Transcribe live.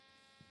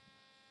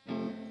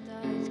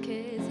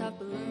kids have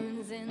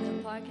balloons in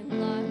the parking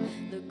lot.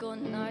 The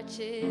golden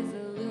arches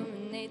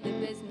illuminate the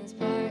business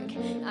park.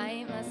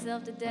 I eat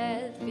myself to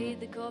death, feed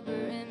the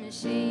corporate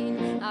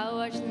machine. I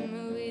watch the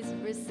movies,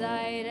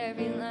 recite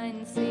every line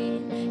and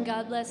scene.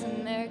 God bless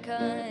America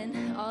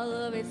and all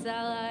of its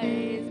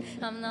allies.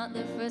 I'm not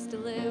the first to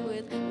live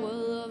with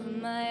wool over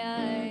my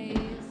eyes.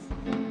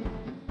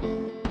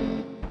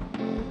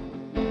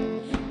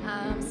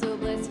 I'm so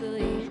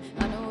blissfully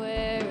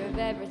unaware of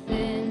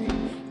everything.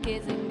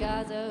 Kids in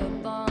Gaza are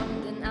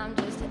bombed and I'm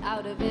just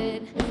out of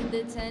it.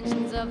 The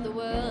tensions of the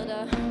world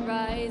are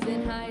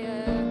rising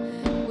higher.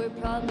 We're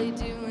probably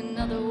due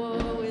another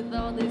war with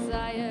all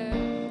desire.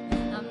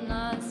 I'm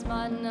not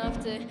smart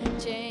enough to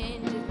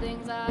change